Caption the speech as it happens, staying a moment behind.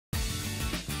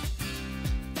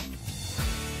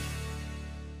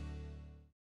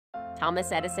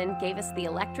Thomas Edison gave us the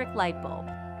electric light bulb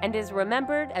and is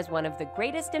remembered as one of the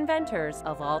greatest inventors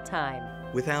of all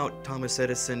time. Without Thomas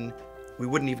Edison, we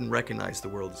wouldn't even recognize the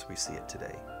world as we see it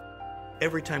today.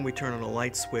 Every time we turn on a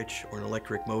light switch or an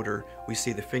electric motor, we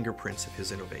see the fingerprints of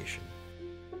his innovation.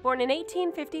 Born in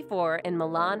 1854 in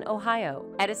Milan, Ohio,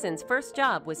 Edison's first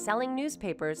job was selling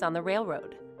newspapers on the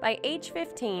railroad. By age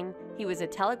 15, he was a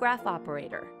telegraph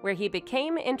operator, where he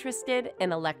became interested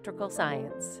in electrical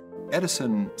science.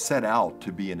 Edison set out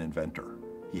to be an inventor.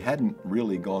 He hadn't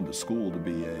really gone to school to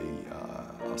be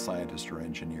a scientist or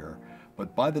engineer,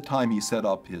 but by the time he set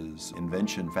up his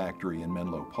invention factory in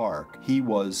Menlo Park, he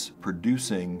was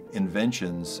producing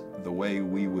inventions the way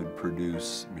we would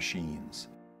produce machines.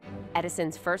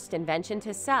 Edison's first invention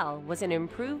to sell was an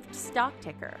improved stock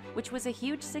ticker, which was a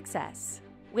huge success.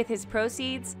 With his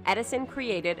proceeds, Edison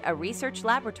created a research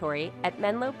laboratory at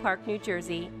Menlo Park, New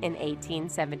Jersey in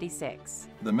 1876.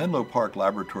 The Menlo Park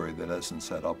laboratory that Edison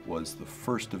set up was the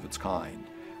first of its kind.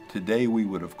 Today we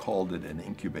would have called it an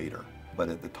incubator, but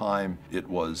at the time it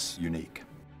was unique.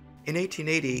 In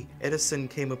 1880, Edison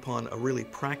came upon a really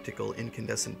practical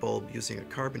incandescent bulb using a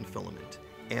carbon filament,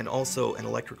 and also an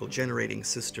electrical generating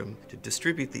system to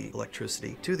distribute the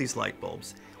electricity to these light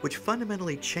bulbs, which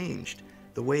fundamentally changed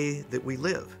the way that we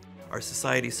live. Our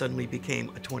society suddenly became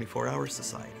a 24-hour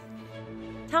society.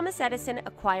 Thomas Edison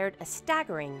acquired a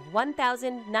staggering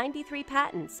 1,093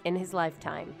 patents in his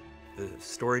lifetime. The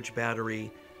storage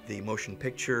battery, the motion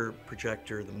picture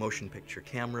projector, the motion picture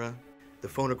camera, the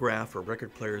phonograph, or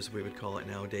record player as we would call it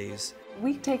nowadays.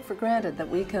 We take for granted that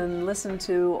we can listen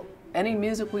to any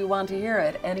music we want to hear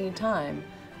at any time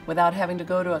without having to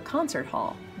go to a concert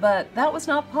hall. But that was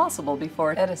not possible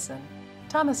before Edison.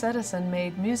 Thomas Edison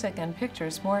made music and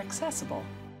pictures more accessible.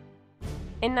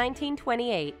 In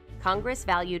 1928, Congress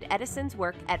valued Edison's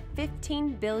work at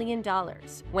 $15 billion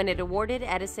when it awarded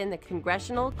Edison the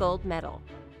Congressional Gold Medal.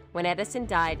 When Edison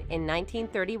died in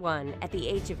 1931 at the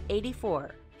age of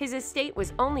 84, his estate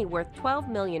was only worth $12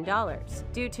 million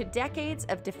due to decades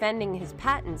of defending his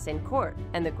patents in court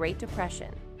and the Great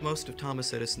Depression. Most of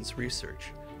Thomas Edison's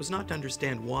research was not to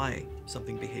understand why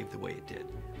something behaved the way it did,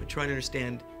 but try to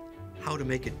understand how to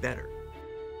make it better.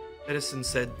 Edison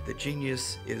said that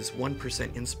genius is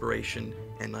 1% inspiration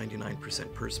and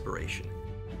 99% perspiration,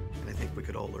 and I think we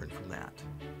could all learn from that.